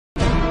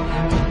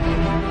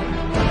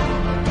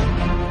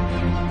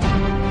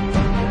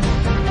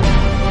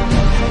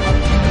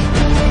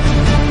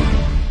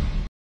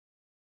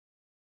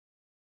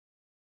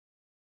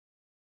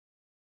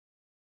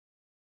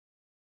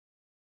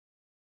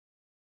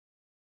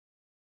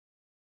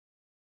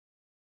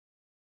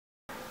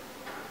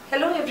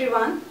Hello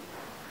everyone.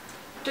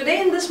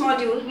 Today in this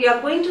module we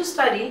are going to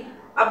study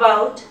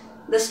about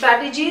the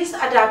strategies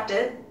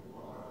adapted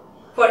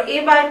for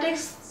abiotic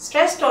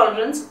stress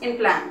tolerance in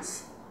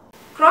plants.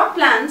 Crop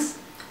plants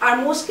are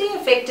mostly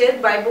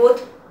affected by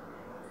both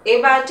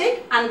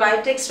abiotic and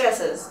biotic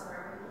stresses.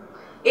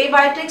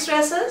 Abiotic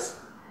stresses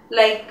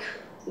like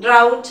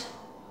drought,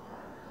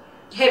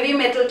 heavy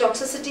metal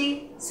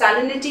toxicity,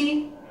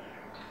 salinity,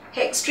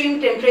 extreme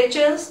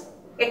temperatures,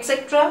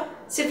 etc.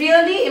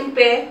 severely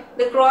impair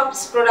the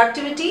crop's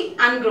productivity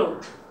and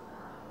growth.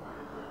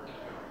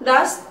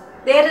 Thus,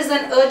 there is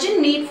an urgent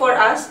need for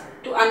us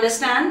to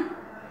understand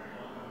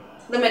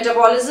the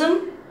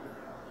metabolism,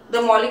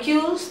 the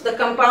molecules, the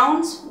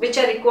compounds which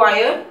are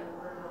required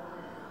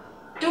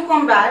to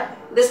combat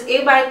this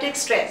abiotic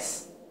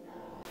stress.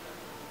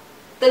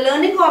 The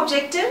learning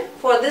objective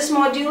for this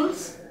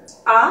modules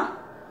are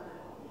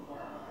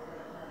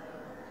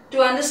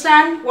to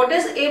understand what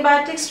is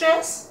abiotic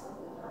stress,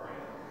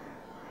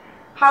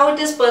 how it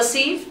is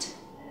perceived,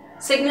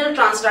 signal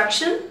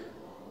transduction,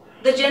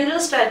 the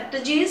general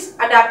strategies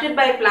adapted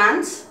by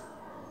plants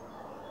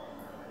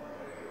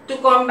to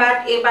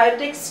combat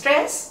abiotic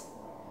stress,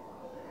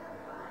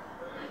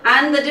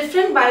 and the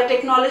different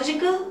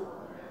biotechnological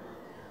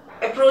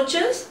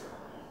approaches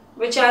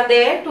which are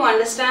there to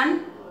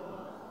understand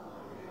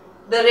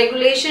the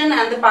regulation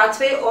and the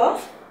pathway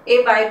of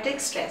abiotic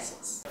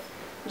stresses.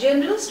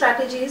 General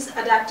strategies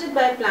adapted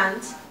by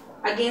plants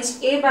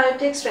against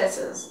abiotic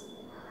stresses.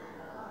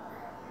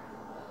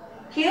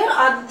 Here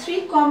are the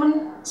three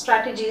common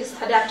strategies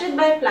adapted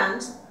by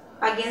plants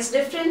against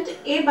different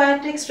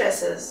abiotic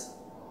stresses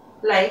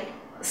like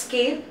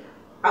escape,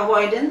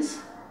 avoidance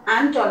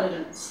and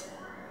tolerance.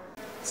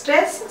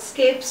 Stress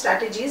escape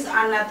strategies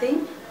are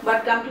nothing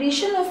but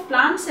completion of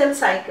plant cell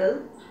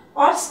cycle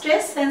or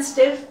stress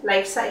sensitive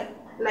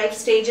life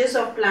stages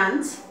of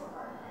plants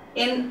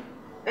in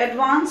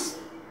advance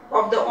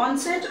of the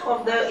onset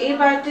of the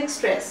abiotic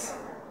stress.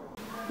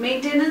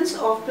 Maintenance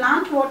of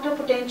plant water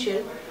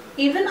potential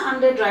even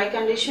under dry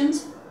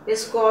conditions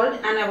is called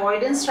an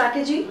avoidance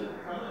strategy,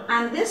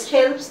 and this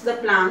helps the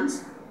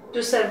plants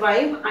to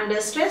survive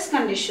under stress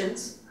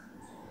conditions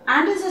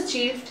and is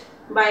achieved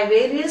by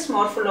various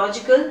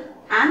morphological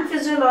and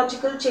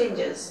physiological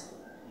changes.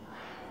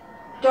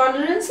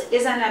 Tolerance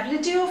is an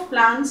ability of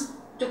plants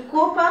to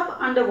cope up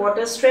under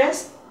water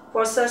stress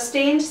for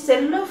sustained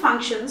cellular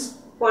functions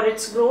for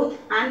its growth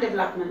and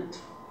development.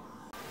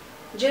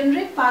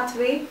 Generic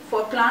pathway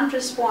for plant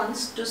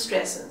response to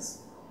stresses.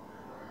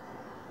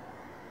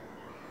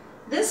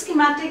 This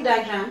schematic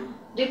diagram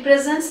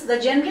represents the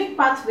generic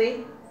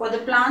pathway for the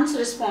plant's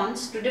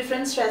response to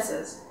different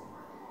stresses.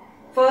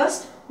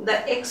 First,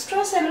 the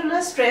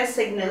extracellular stress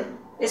signal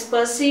is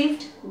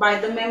perceived by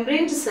the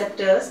membrane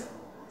receptors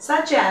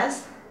such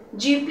as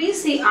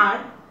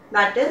GPCR,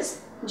 that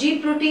is G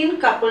protein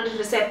coupled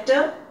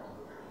receptor,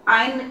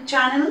 ion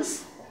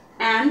channels,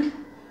 and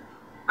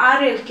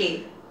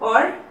RLK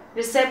or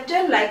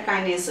receptor like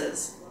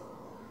kinases.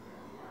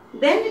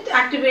 Then it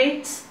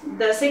activates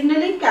the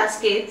signaling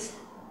cascades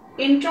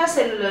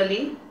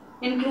intracellularly,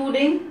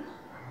 including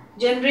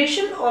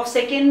generation of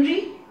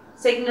secondary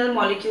signal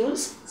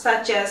molecules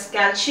such as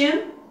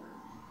calcium,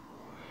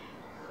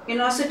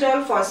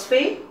 inositol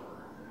phosphate,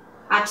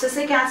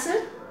 abscisic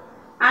acid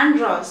and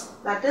ROS,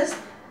 that is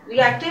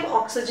reactive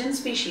oxygen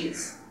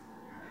species.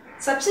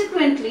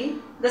 Subsequently,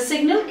 the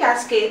signal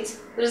cascades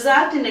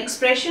result in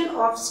expression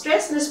of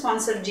stress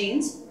responsive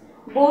genes,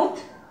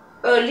 both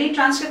early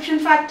transcription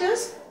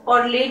factors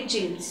or late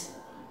genes,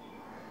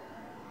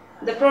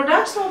 the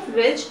products of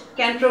which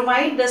can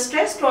provide the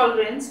stress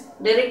tolerance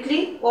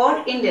directly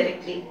or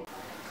indirectly.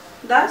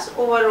 Thus,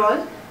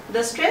 overall,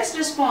 the stress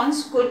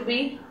response could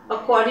be a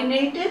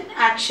coordinated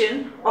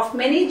action of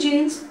many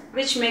genes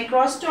which may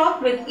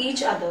crosstalk with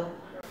each other.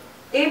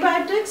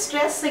 Abiotic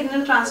stress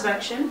signal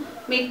transduction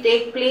may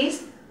take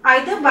place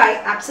either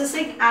by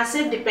abscisic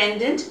acid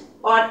dependent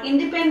or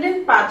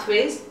independent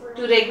pathways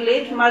to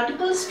regulate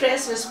multiple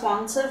stress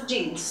responsive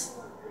genes.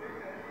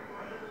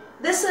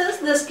 This is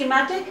the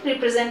schematic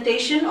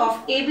representation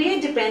of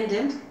ABA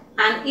dependent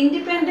and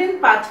independent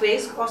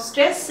pathways of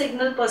stress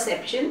signal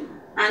perception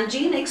and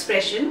gene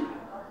expression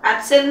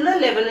at cellular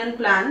level in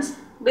plants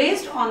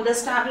based on the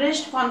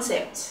established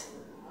concepts.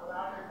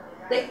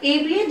 The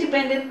ABA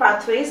dependent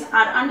pathways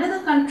are under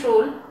the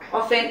control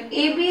of an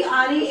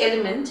ABRE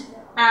element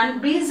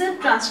and BZ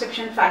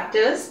transcription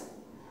factors,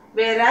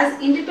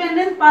 whereas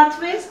independent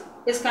pathways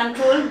is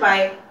controlled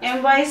by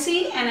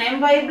MYC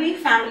and MYB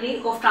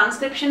family of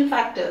transcription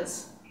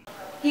factors.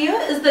 Here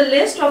is the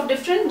list of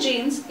different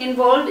genes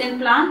involved in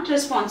plant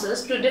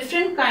responses to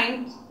different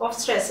kinds of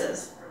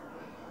stresses.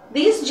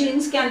 These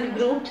genes can be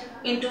grouped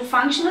into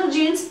functional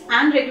genes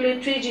and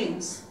regulatory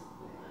genes.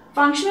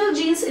 Functional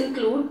genes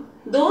include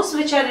those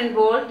which are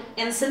involved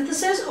in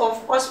synthesis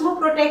of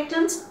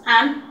osmoprotectants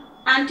and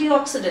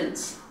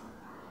antioxidants,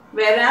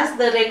 whereas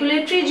the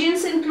regulatory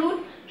genes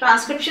include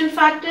transcription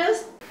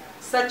factors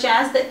such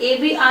as the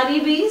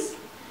ABREBs,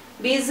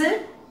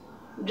 BZ,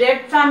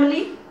 DRED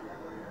family,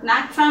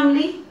 NAC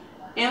family,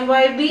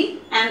 MYB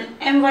and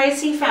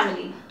MYC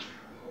family.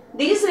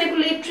 These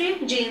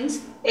regulatory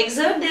genes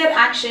exert their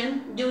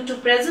action due to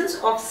presence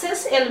of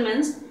cis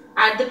elements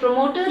at the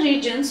promoter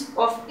regions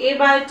of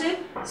abiotic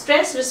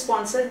stress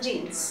responsive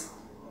genes.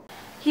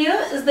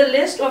 Here is the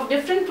list of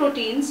different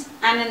proteins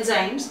and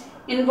enzymes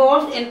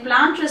involved in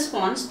plant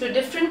response to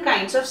different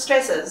kinds of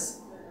stresses.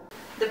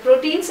 The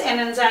proteins and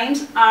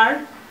enzymes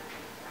are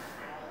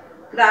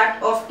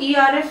that of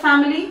ERF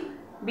family,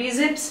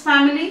 BZIPS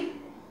family,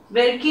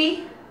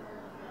 Werke,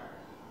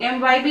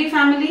 MYB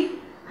family,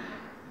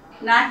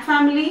 NAC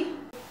family,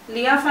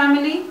 LIA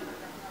family,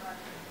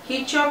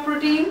 heat shock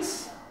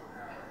proteins,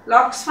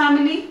 LOX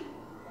family,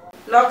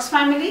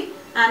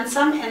 and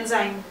some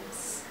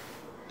enzymes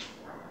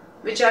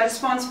which are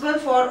responsible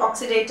for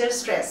oxidative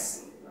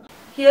stress.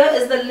 Here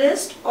is the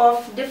list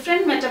of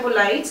different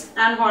metabolites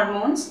and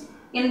hormones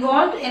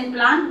involved in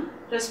plant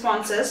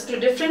responses to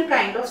different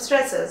kinds of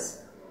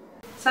stresses.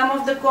 Some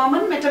of the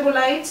common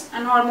metabolites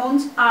and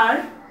hormones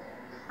are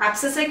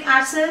abscisic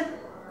acid,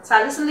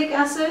 salicylic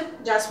acid,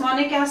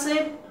 jasmonic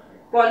acid,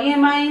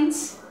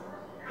 polyamines,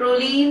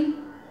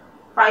 proline,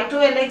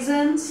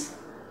 phytoalexins,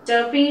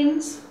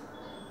 terpenes,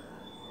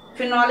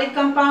 phenolic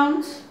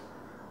compounds,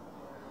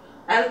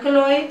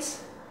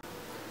 alkaloids,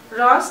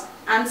 ROS,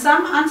 and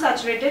some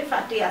unsaturated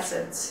fatty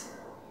acids.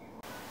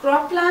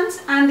 Crop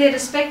plants and their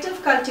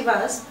respective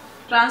cultivars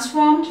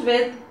transformed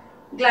with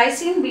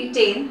glycine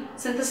betaine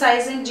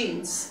synthesizing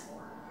genes.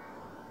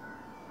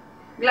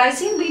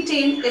 Glycine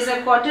betaine is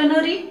a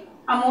quaternary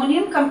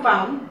ammonium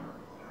compound,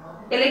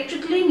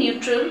 electrically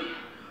neutral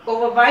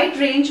over a wide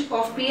range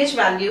of pH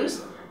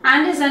values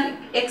and is an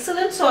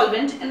excellent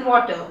solvent in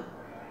water.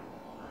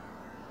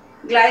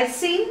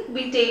 Glycine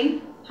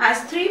betaine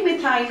has 3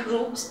 methyl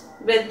groups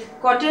with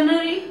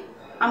quaternary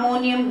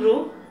ammonium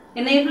group,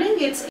 enabling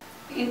its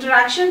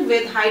interaction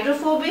with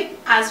hydrophobic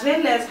as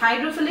well as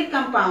hydrophilic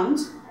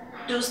compounds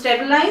to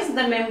stabilize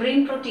the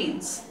membrane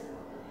proteins.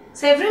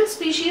 Several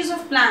species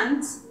of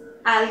plants,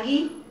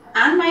 algae,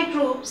 and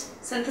microbes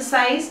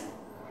synthesize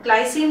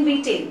glycine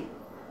betaine.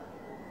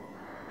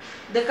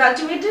 The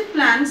cultivated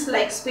plants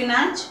like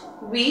spinach,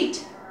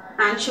 wheat,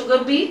 and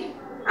sugar beet,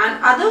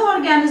 and other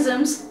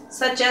organisms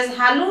such as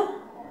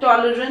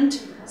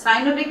halo-tolerant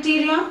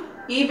cyanobacteria,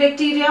 E.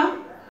 bacteria,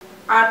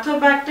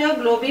 Arthobacter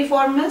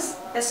globiformis,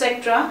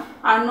 etc.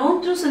 are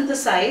known to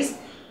synthesize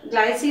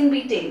glycine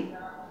betaine.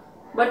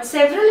 But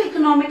several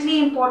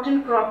economically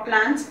important crop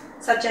plants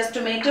such as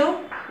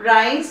tomato,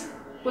 rice,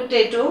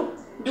 potato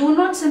do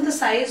not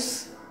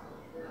synthesize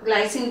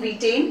glycine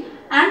betaine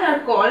and are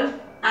called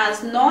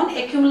as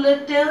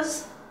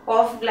non-accumulators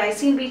of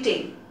glycine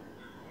betaine.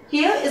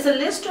 Here is a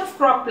list of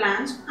crop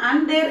plants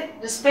and their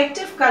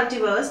respective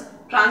cultivars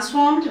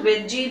transformed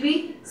with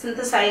GB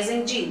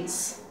synthesizing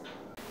genes.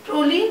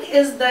 Proline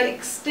is the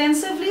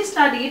extensively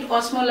studied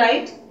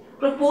osmolyte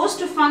proposed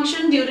to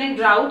function during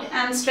drought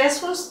and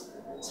stressful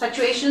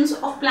situations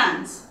of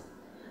plants.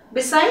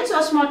 Besides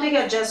osmotic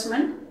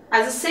adjustment,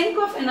 as a sink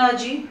of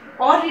energy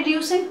or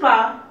reducing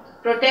power,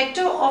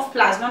 protector of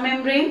plasma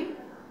membrane,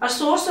 a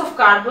source of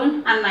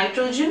carbon and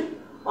nitrogen,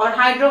 or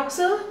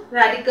hydroxyl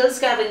radical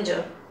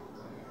scavenger.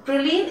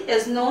 Proline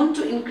is known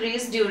to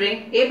increase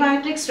during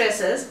abiotic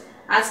stresses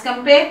as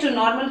compared to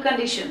normal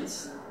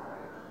conditions.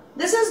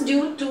 This is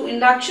due to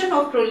induction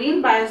of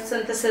proline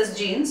biosynthesis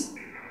genes,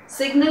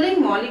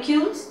 signaling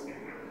molecules,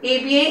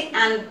 ABA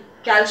and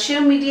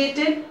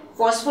calcium-mediated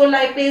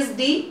phospholipase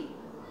D,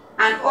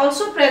 and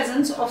also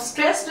presence of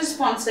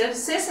stress-responsive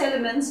cis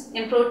elements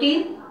in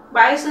protein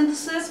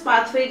biosynthesis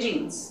pathway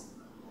genes.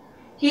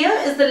 Here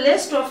is the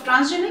list of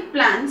transgenic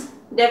plants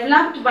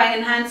developed by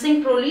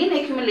enhancing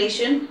proline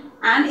accumulation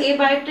and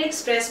abiotic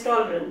stress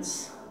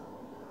tolerance.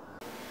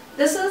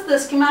 This is the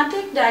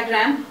schematic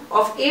diagram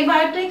of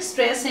abiotic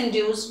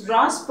stress-induced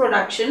ROS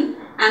production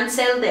and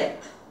cell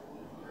death.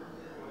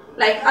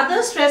 Like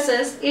other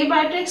stresses,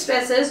 abiotic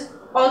stresses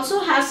also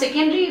have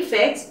secondary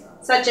effects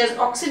such as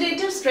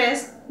oxidative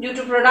stress due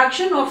to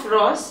production of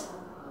ROS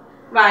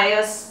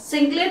via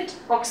singlet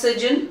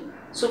oxygen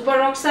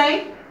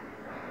superoxide,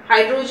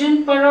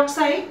 hydrogen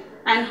peroxide,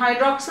 and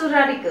hydroxyl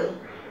radical.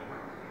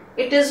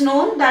 It is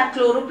known that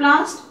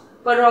chloroplast,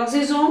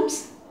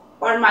 peroxisomes,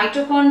 or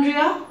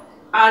mitochondria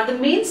are the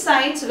main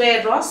sites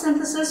where ROS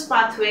synthesis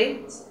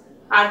pathways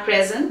are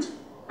present,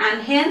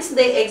 and hence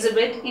they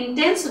exhibit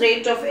intense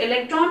rate of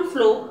electron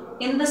flow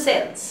in the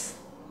cells.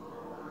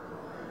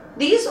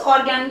 These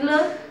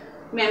organular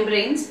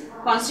membranes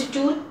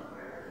constitute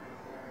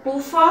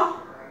PUFA,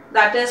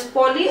 that is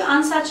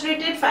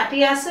polyunsaturated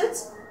fatty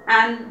acids,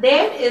 and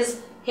there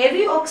is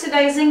heavy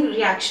oxidizing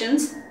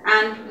reactions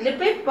and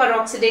lipid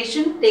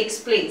peroxidation takes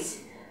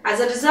place. As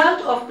a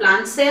result of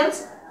plant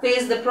cells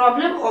face the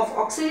problem of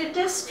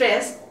oxidative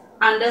stress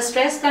under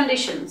stress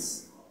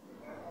conditions.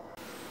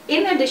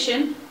 In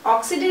addition,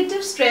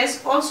 oxidative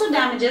stress also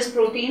damages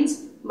proteins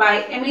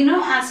by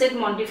amino acid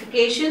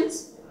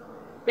modifications,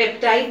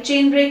 peptide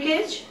chain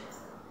breakage,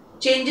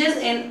 changes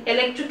in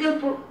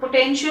electrical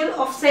potential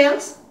of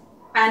cells,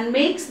 and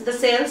makes the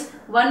cells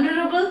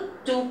vulnerable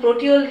to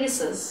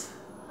proteolysis.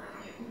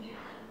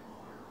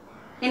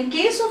 In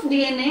case of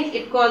DNA,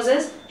 it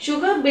causes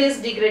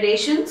sugar-base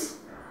degradations,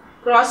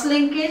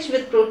 cross-linkage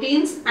with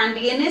proteins and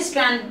DNA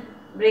strand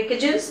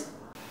breakages,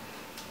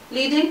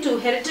 leading to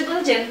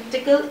heritable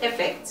genetical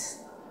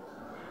effects.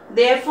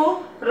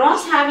 Therefore,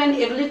 ROS have an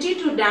ability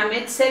to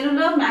damage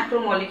cellular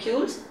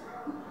macromolecules,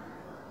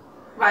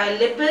 while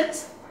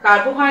lipids,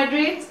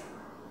 carbohydrates,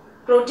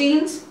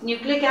 proteins,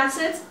 nucleic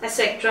acids,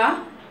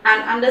 etc.,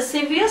 and under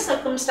severe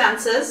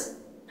circumstances,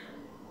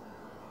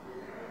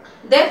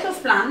 death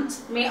of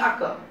plants may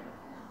occur.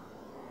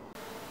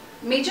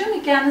 Major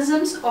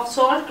mechanisms of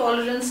salt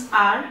tolerance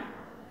are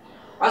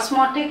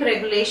osmotic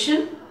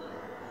regulation,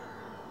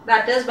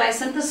 that is by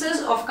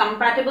synthesis of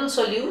compatible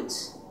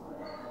solutes,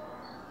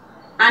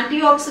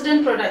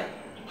 antioxidant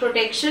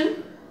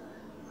protection,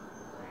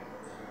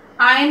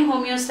 ion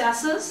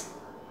homeostasis,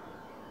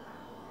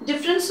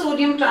 different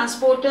sodium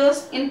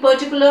transporters, in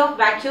particular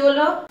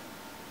vacuolar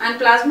and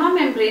plasma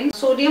membrane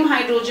sodium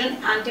hydrogen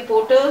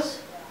antiporters,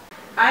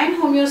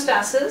 ion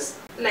homeostasis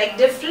like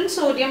different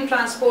sodium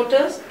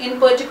transporters, in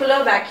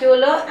particular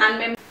vacuolar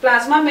and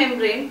plasma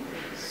membrane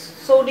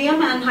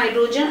sodium and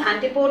hydrogen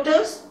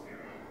antiporters,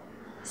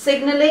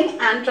 signaling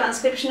and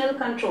transcriptional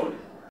control.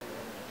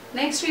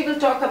 Next we will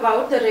talk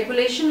about the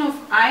regulation of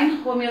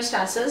ion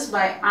homeostasis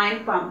by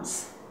ion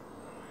pumps.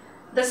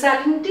 The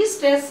salinity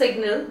stress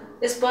signal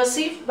is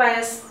perceived by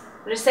a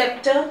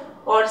receptor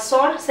or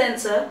salt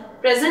sensor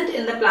present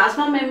in the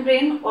plasma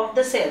membrane of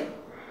the cell.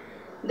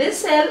 This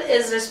cell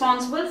is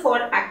responsible for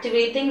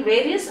activating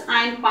various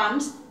ion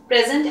pumps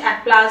present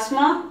at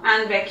plasma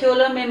and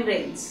vacuolar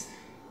membranes.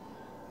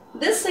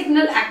 This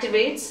signal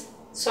activates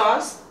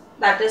SOS,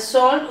 that is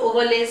salt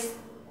overlay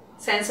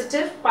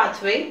sensitive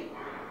pathway,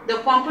 the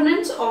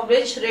components of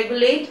which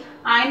regulate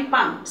ion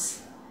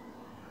pumps.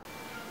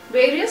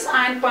 Various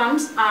ion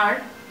pumps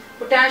are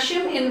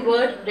potassium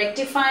inward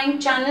rectifying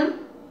channel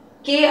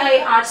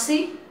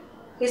KIRC,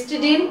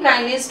 histidine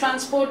kinase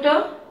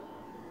transporter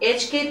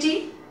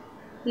HKT,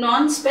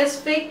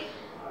 non-specific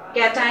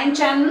cation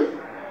channel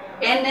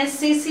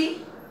NSCC,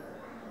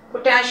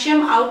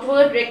 potassium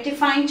outward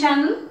rectifying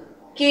channel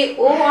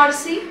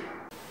KORC,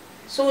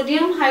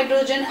 sodium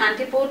hydrogen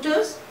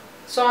antiporters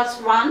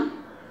SOS1,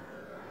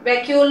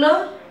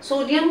 vacuolar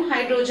sodium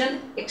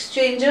hydrogen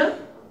exchanger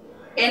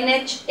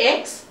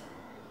NHX,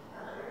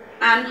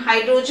 and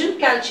hydrogen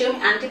calcium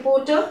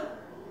antiporter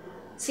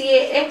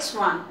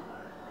CAX1.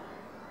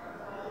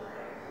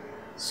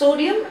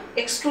 Sodium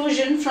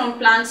extrusion from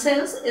plant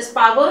cells is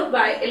powered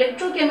by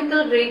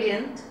electrochemical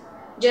gradient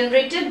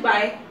generated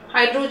by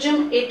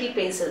hydrogen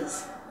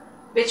ATPases,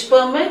 which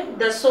permit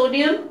the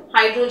sodium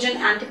hydrogen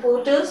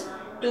antiporters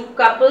to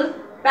couple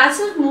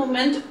passive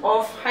movement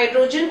of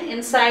hydrogen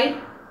inside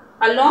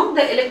along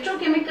the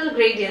electrochemical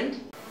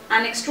gradient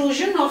and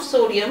extrusion of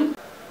sodium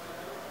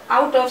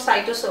out of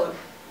cytosol.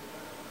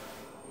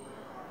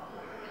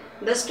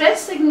 The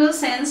stress signal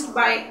sensed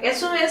by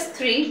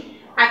SOS3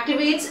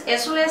 activates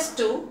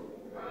SOS2,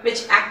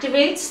 which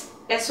activates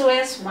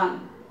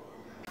SOS1.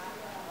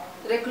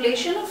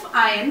 Regulation of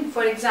ion,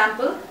 for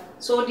example,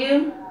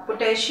 sodium,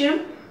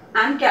 potassium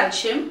and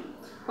calcium,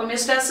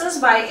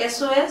 homeostasis by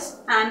SOS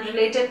and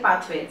related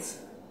pathways.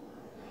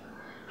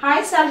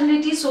 High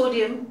salinity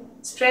sodium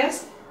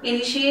stress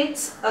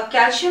initiates a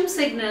calcium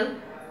signal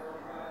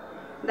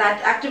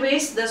that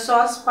activates the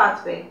SOS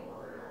pathway.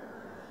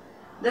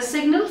 The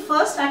signal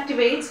first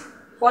activates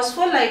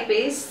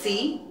phospholipase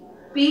C,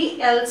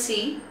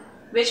 PLC,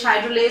 which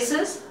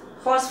hydrolyzes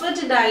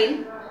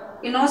phosphatidyl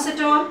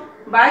inositol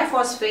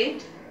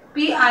biphosphate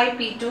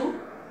PIP2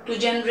 to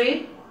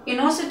generate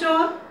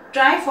inositol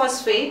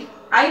triphosphate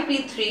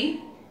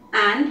IP3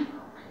 and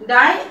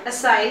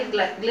diacyl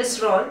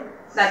glycerol,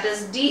 that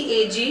is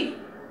DAG,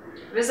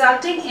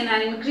 resulting in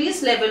an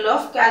increased level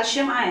of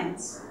calcium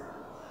ions.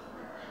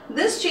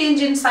 This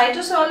change in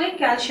cytosolic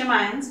calcium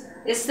ions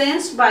is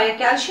sensed by a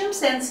calcium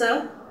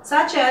sensor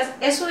such as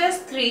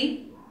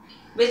SOS3,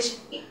 which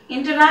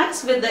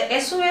interacts with the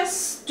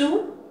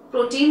SOS2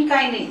 protein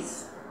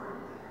kinase.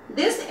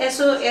 This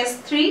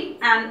SOS3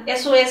 and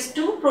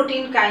SOS2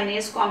 protein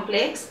kinase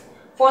complex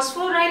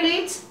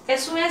phosphorylates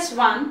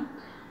SOS1,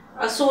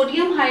 a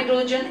sodium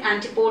hydrogen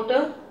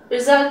antiporter,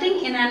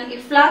 resulting in an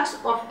efflux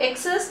of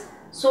excess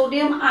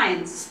sodium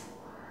ions.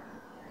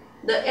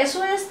 The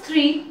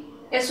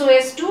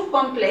SOS3-SOS2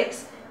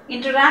 complex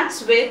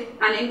interacts with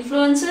and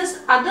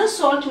influences other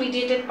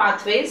salt-mediated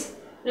pathways,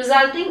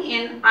 resulting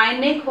in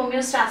ionic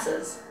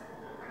homeostasis.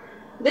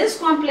 This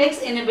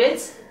complex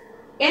inhibits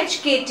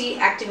HKT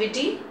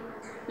activity,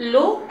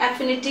 low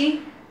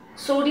affinity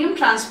sodium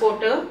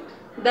transporter,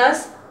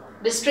 thus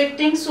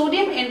restricting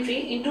sodium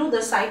entry into the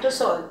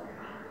cytosol.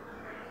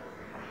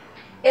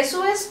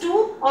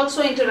 SOS2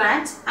 also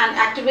interacts and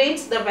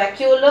activates the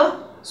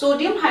vacuolar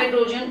sodium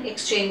hydrogen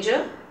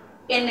exchanger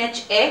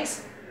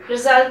NHX,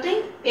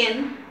 resulting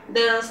in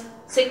the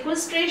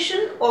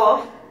sequestration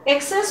of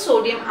excess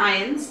sodium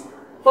ions,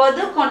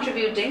 further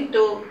contributing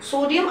to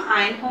sodium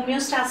ion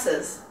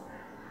homeostasis.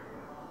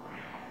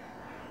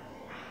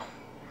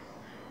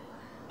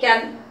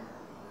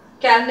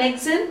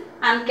 Calnexin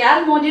and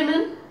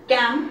calmodulin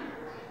CAM,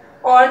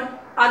 or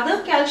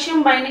other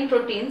calcium binding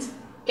proteins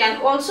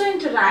can also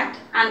interact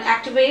and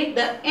activate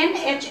the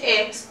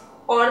NHX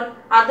or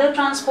other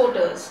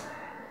transporters.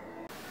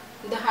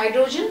 The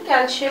hydrogen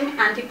calcium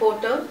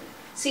antiporter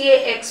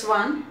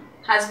CAX1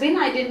 has been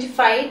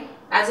identified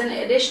as an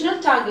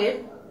additional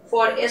target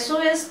for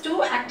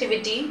SOS2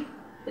 activity,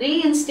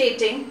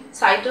 reinstating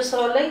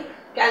cytosolic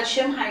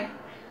calcium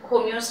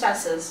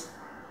homeostasis.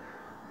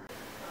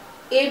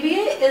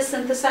 ABA is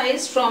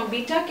synthesized from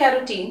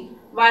beta-carotene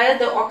via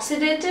the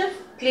oxidative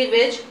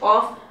cleavage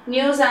of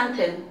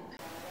neoxanthin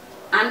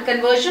and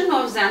conversion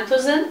of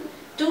xanthosine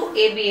to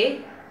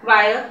ABA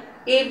via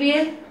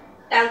ABA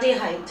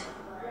aldehyde.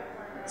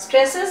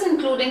 Stresses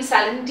including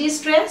salinity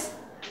stress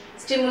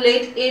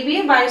stimulate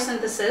ABA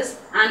biosynthesis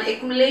and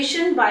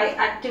accumulation by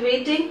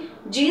activating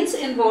genes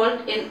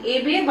involved in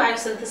ABA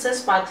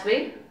biosynthesis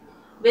pathway,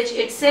 which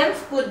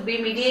itself could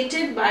be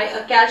mediated by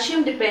a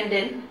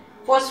calcium-dependent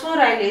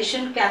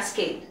phosphorylation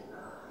cascade.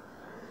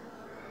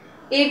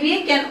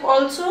 ABA can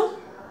also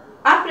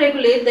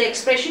upregulate the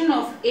expression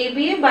of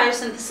ABA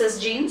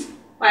biosynthesis genes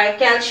via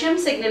calcium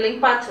signaling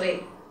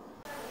pathway.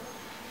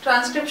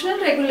 Transcriptional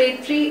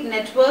regulatory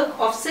network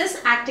of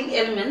cis-acting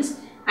elements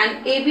and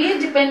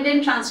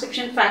ABA-dependent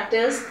transcription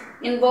factors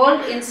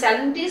involved in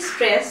salinity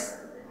stress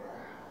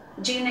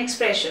gene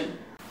expression.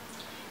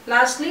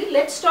 Lastly,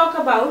 let's talk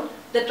about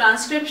the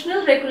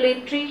transcriptional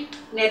regulatory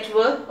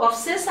network of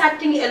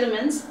cis-acting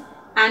elements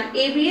and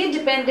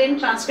ABA-dependent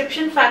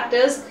transcription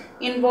factors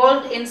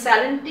involved in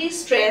salinity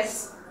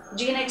stress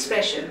gene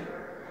expression.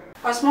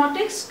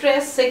 Osmotic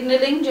stress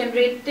signaling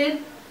generated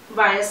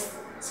via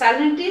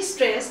salinity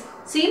stress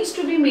seems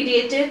to be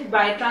mediated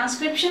by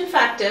transcription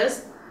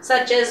factors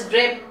such as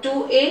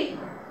DREB2A,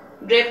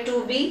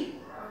 DREB2B,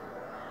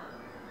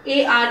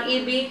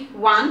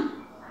 AREB1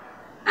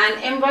 and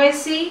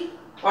MYC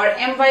or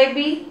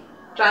MYB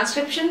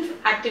transcription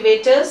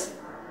activators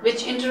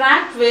which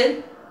interact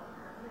with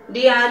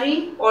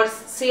DRE or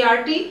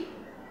CRT,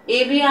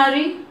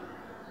 ABRE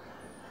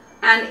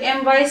and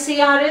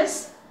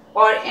MYCRS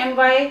or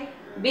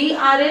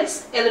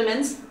MYBRS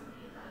elements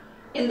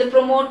in the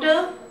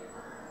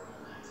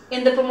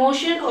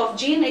promotion of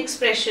gene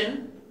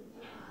expression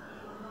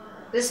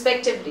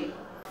respectively.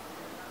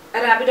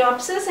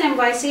 Arabidopsis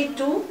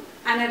MYC2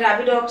 and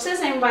Arabidopsis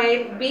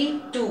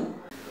MYB2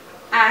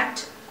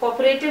 act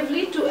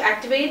cooperatively to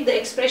activate the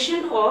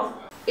expression of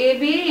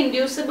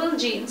ABA-inducible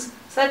genes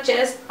such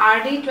as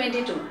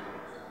RD22.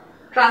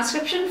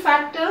 Transcription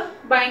factor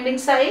binding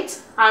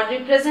sites are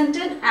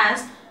represented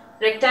as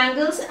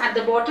rectangles at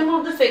the bottom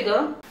of the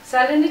figure.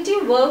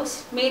 Salinity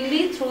works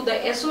mainly through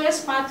the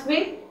SOS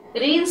pathway,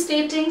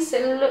 reinstating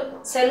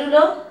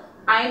cellular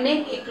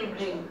ionic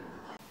equilibrium.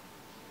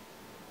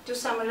 To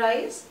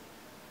summarize,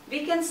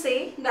 we can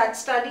say that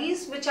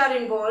studies which are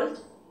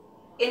involved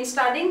in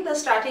studying the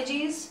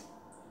strategies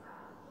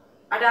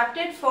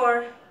adapted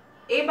for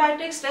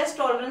abiotic stress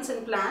tolerance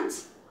in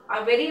plants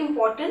are very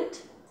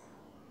important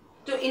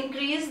to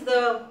increase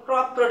the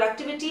crop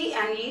productivity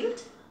and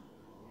yield.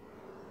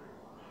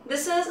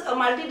 This is a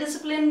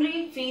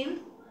multidisciplinary field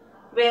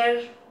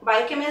where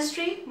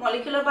biochemistry,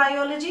 molecular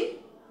biology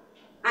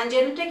and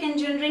genetic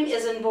engineering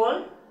is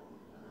involved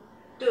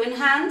to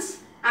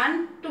enhance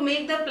and to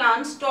make the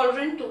plants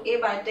tolerant to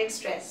abiotic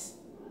stress.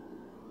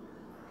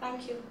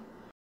 Thank you.